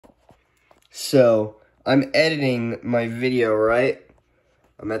So, I'm editing my video, right?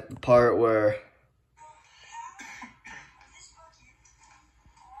 I'm at the part where...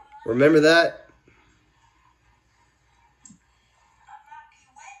 Remember that?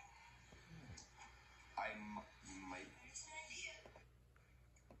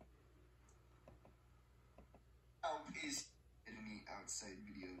 Is any outside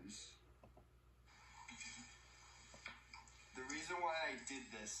videos. The reason why I did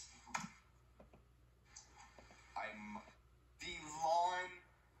this, the lawn,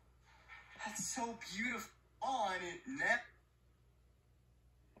 that's so beautiful on it now.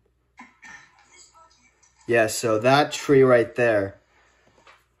 Yeah, so that tree right there.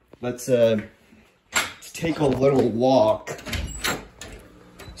 Let's take a little walk.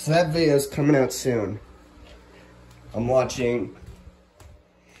 So that video is coming out soon. I'm watching.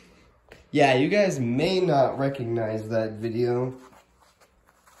 Yeah, you guys may not recognize that video.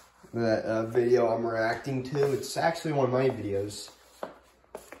 That video I'm reacting to. It's actually one of my videos.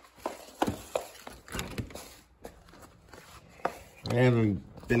 I haven't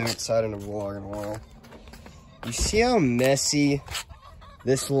been outside in a vlog in a while. You see how messy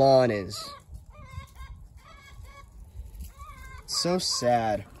this lawn is? It's so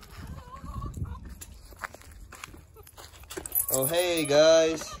sad. Oh, hey,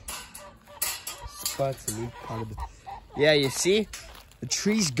 guys. Spot's a new part of the... Yeah, you see? The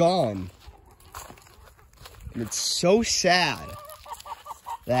tree's gone. And it's so sad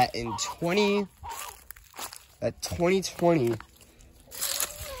that in 2020, it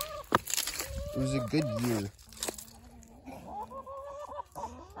was a good year.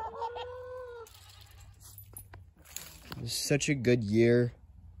 It was such a good year.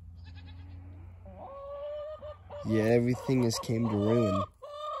 Yeah, everything has came to ruin.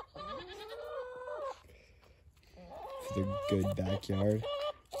 For the good backyard.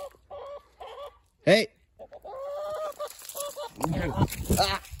 Hey!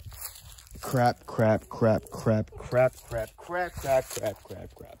 Ah! Crap, crap, crap, crap, crap, crap, crap, crap, crap,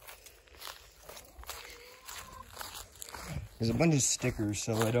 crap, crap. There's a bunch of stickers,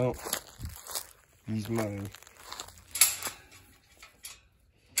 so I don't use mine.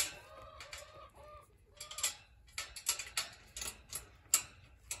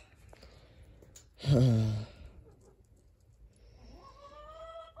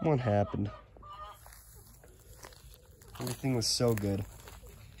 What happened? Everything was so good.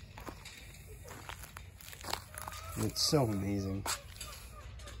 It's so amazing.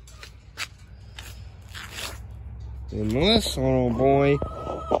 And this little boy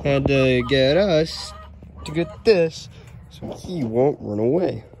had to get us to get this so he won't run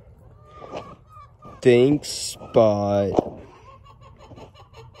away. Thanks, Spot.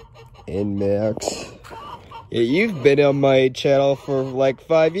 And Max. Yeah, you've been on my channel for like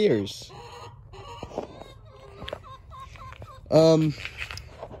 5 years.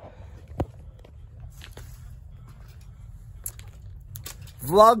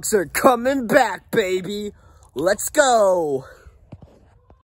 Vlogs are coming back, baby. Let's go.